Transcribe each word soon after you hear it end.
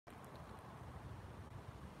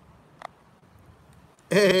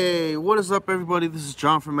Hey, what is up everybody? This is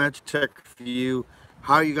John from Magic Tech Review.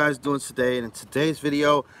 How are you guys doing today? And in today's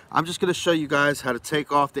video, I'm just going to show you guys how to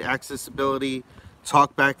take off the accessibility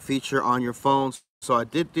talkback feature on your phones. So I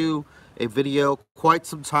did do a video quite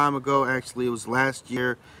some time ago, actually it was last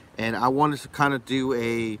year, and I wanted to kind of do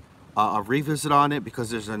a revisit on it because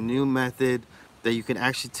there's a new method that you can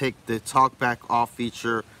actually take the talkback off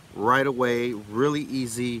feature right away, really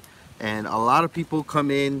easy. And a lot of people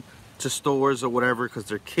come in to stores or whatever because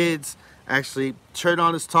their kids actually turn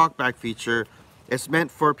on this talkback feature. It's meant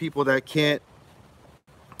for people that can't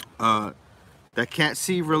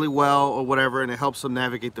see really well or whatever, and it helps them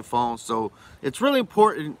navigate the phone. So it's really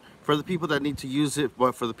important for the people that need to use it,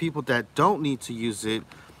 but for the people that don't need to use it,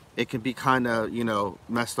 it can be kind of, you know,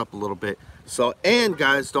 messed up a little bit. So, and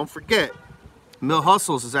guys, don't forget, Mill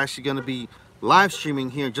Hustles is actually going to be live streaming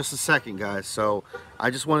here in just a second, guys. So I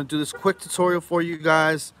just want to do this quick tutorial for you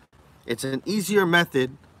guys. It's an easier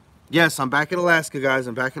method. Yes, I'm back in Alaska, guys.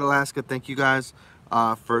 I'm back in Alaska. Thank you guys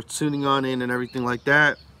for tuning on in and everything like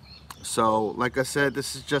that. So, like I said,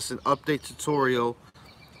 this is just an update tutorial.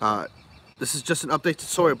 But I'm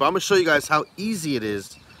going to show you guys how easy it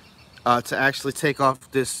is to actually take off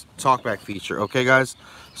this talkback feature. Okay, guys.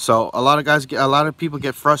 So a lot of people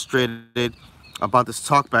get frustrated about this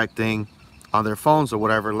talkback thing on their phones or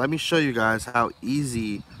whatever. Let me show you guys how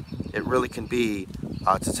easy it really can be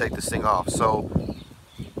to take this thing off. So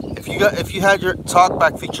if you had your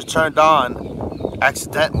talkback feature turned on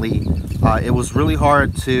accidentally, it was really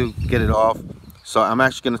hard to get it off. So I'm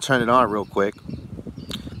actually going to turn it on real quick.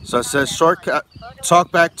 So it says shortcut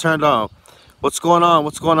talkback turned on. What's going on?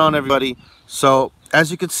 What's going on, everybody? So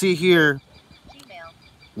as you can see here,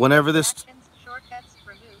 whenever this shortcuts,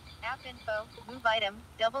 remove, app info, move item,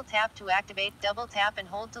 double tap to activate, double tap and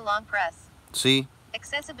hold to long press. See?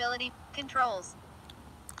 Accessibility, controls,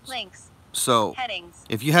 links, so headings.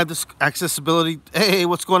 If you had this accessibility, hey,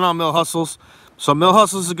 what's going on, Mill Hustles? So Mill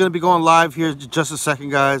Hustles is going to be going live here in just a second,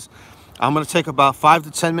 guys. I'm going to take about 5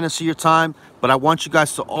 to 10 minutes of your time, but I want you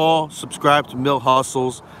guys to all subscribe to Mill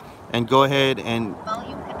Hustles and go ahead and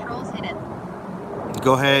volume controls hidden.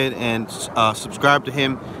 Go ahead and subscribe to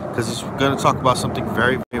him because he's going to talk about something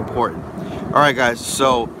very, very important. All right, guys.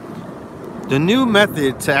 So the new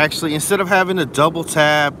method to actually, instead of having to double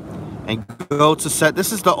tap and go to set,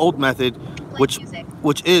 this is the old method, which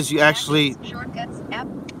is you actually shortcuts, app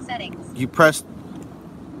settings. You press.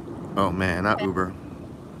 Oh man, not Uber.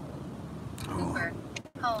 Uber.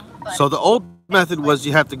 Home, so the old method was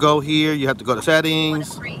you have to go here, you have to go to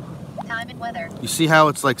settings. Time and weather. You see how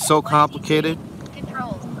it's like so complicated?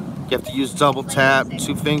 Controls. You have to use double tap,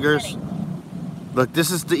 2 fingers. Look,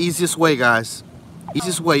 this is the easiest way, guys.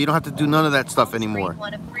 Easiest way. You don't have to do none of that stuff anymore.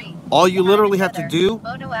 All you literally have to do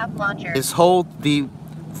is hold the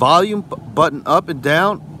volume button up and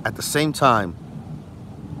down at the same time.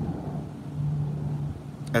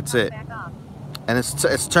 That's it. And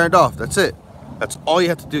it's turned off. That's it. That's all you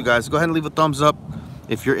have to do, guys. Go ahead and leave a thumbs up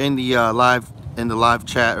if you're in the live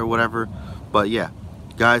chat or whatever. But yeah,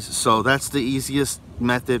 guys, so that's the easiest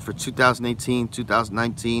method for 2018,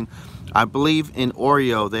 2019. I believe in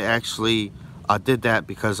Oreo they actually did that,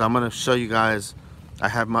 because I'm going to show you guys. I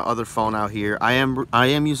have my other phone out here. I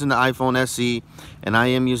am using the iPhone SE, and I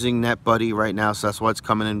am using NetBuddy right now, so that's why it's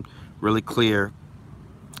coming in really clear.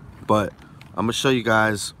 But I'm going to show you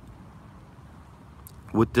guys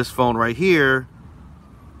with this phone right here.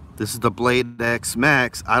 This is the Blade X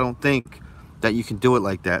Max. I don't think that you can do it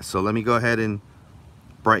like that. So let me go ahead and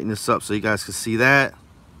brighten this up so you guys can see that.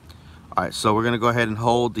 All right, so we're going to go ahead and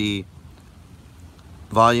hold the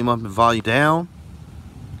volume up and volume down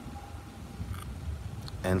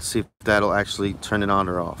and see if that'll actually turn it on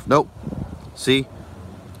or off. Nope. See?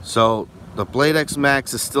 So the Blade X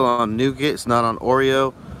Max is still on Nougat. It's not on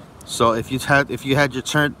Oreo. So if you had your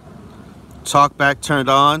talkback turned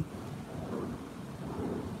on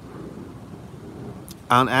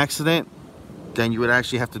accident, then you would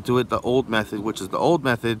actually have to do it the old method, which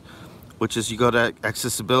is you go to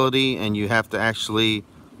accessibility and you have to actually,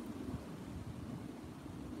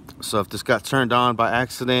 so if this got turned on by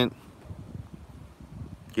accident,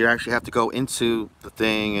 you actually have to go into the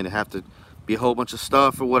thing and have to be a whole bunch of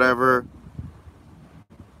stuff or whatever.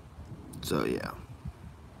 So yeah.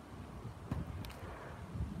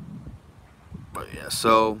 But yeah,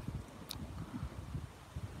 so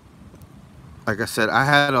like I said, I've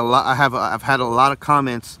had a lot of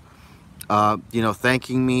comments, you know,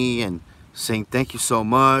 thanking me and saying thank you so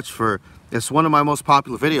much for. It's one of my most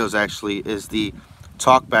popular videos actually, is the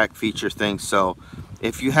talkback feature thing. So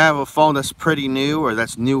if you have a phone that's pretty new or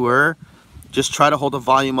that's newer, just try to hold the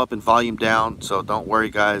volume up and volume down. So don't worry,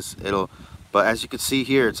 guys, But as you can see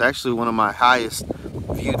here, it's actually one of my highest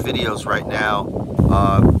viewed videos right now.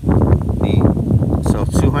 So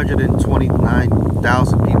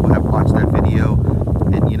 229,000 people have watched that video,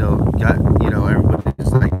 and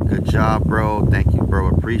everybody's like, good job, bro, thank you, bro,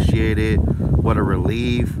 appreciate it, what a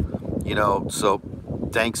relief, so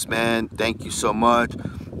thanks, man, thank you so much.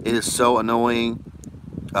 It is so annoying.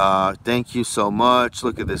 Thank you so much.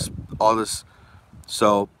 Look at this, all this.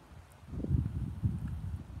 So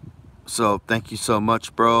thank you so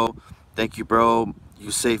much, bro. Thank you, bro.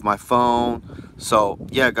 You saved my phone. So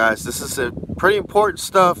yeah, guys, this is a pretty important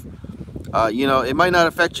stuff. It might not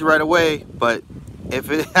affect you right away, but if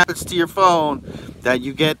it happens to your phone that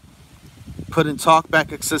you get put in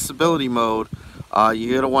talkback accessibility mode,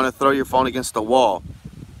 you're gonna want to throw your phone against the wall.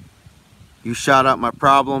 You shout out my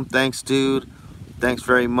problem. Thanks, dude. Thanks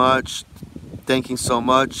very much. Thank you so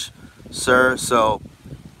much, sir. So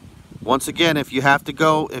once again, if you have to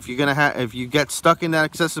go, if you get stuck in that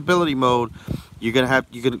accessibility mode, you can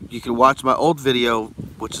watch my old video,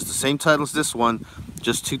 which is the same title as this one,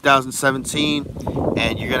 just 2017,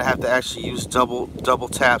 and you're gonna have to actually use double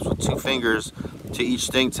taps with 2 fingers to each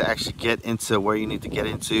thing to actually get into where you need to get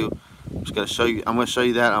into. I'm gonna show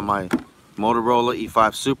you that on my Motorola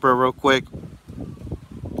E5 Super real quick.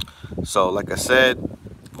 So like I said,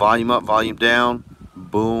 volume up, volume down,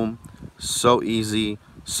 boom, so easy,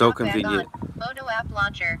 so convenient. Moto app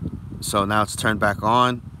launcher. So now it's turned back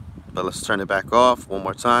on, but let's turn it back off one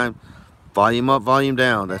more time. Volume up, volume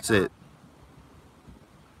down, that's it.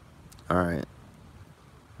 All right.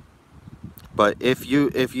 But if you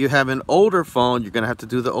have an older phone, you're gonna have to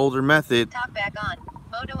do the older method. Talk back on.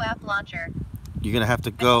 Moto app launcher. You're gonna have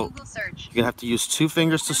to go. Google search. You're gonna have to use 2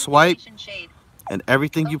 fingers to swipe, Shade. and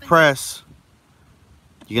everything you press,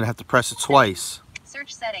 you're gonna have to press it twice.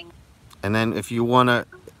 Search setting. And then if you wanna,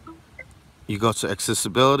 you go to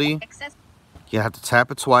accessibility. You have to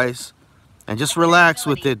tap it twice, and just relax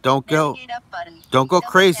with it. Don't go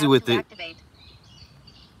crazy with it.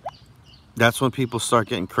 That's when people start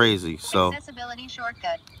getting crazy. So accessibility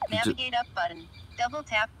shortcut. Navigate up button. Double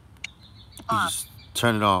tap. You just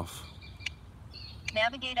turn it off.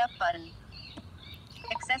 Navigate up button.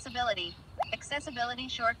 Accessibility. Accessibility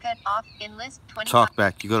shortcut off in list 20.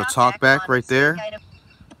 Talkback. You go to talkback right there.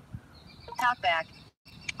 Talkback.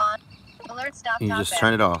 On. Alert stop. You just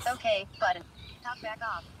turn it off. Okay button. Talkback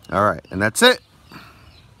off. All right, and that's it.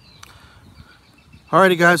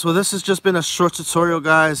 Alrighty guys, well this has just been a short tutorial,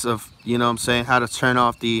 guys, of how to turn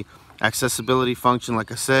off the accessibility function.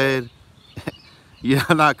 Like I said,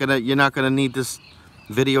 you're not gonna need this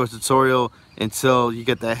video tutorial until you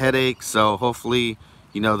get that headache. So hopefully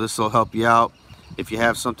this will help you out. If you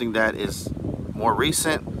have something that is more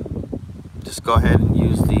recent, just go ahead and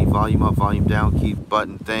use the volume up, volume down key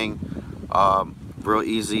button thing. Real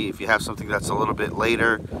easy. If you have something that's a little bit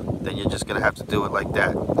later, then you're just gonna have to do it like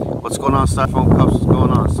that. What's going on, Styrofoam Cups? What's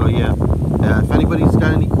going on? So yeah, if anybody's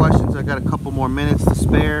got any questions, I got a couple more minutes to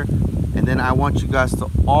spare, and then I want you guys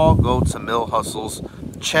to all go to Mill Hustle's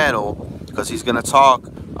channel, because he's gonna talk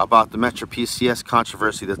about the Metro PCS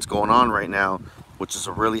controversy that's going on right now, which is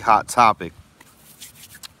a really hot topic.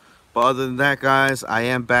 But other than that, guys, I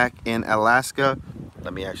am back in Alaska.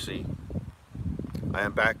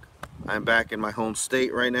 I am back in my home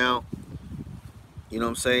state right now. You know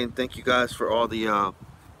what I'm saying? Thank you guys for all the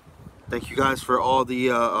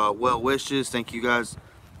well wishes. Thank you guys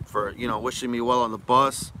for wishing me well on the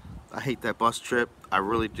bus. I hate that bus trip. I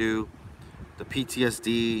really do. The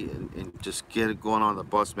PTSD and just get it going on the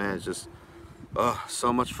bus, man. It's just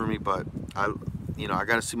so much for me. But I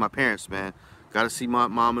gotta see my parents, man. Gotta see my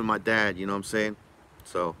mom and my dad. You know what I'm saying?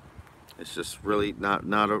 So it's just really not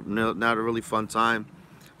a really fun time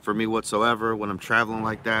for me whatsoever when I'm traveling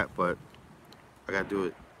like that, but I gotta do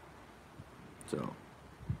it. So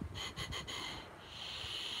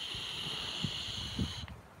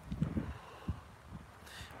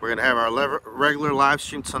we're gonna have our regular live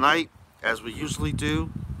stream tonight, as we usually do.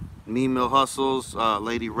 Me, Mill Hustles,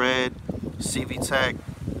 Lady Red, CV Tech,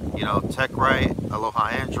 Tech Right, Aloha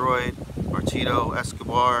Android, Martito,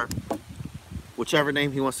 Escobar, whichever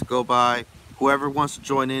name he wants to go by. Whoever wants to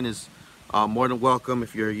join in is more than welcome.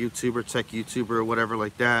 If you're a YouTuber, tech YouTuber, or whatever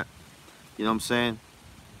like that, you know what I'm saying?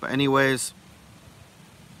 But anyways,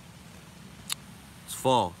 it's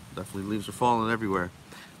fall. Definitely leaves are falling everywhere.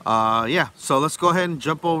 Yeah, so let's go ahead and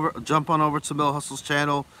jump on over to Mill Hustle's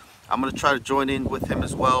channel. I'm gonna try to join in with him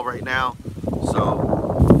as well right now. So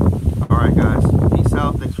alright guys, peace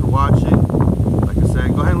out, thanks for watching. Like I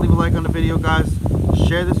said, go ahead and leave a like on the video, guys.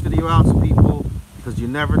 Share this video out to people, because you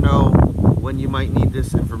never know when you might need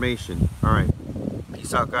this information. Alright,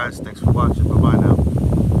 peace out guys, thanks for watching, bye bye now.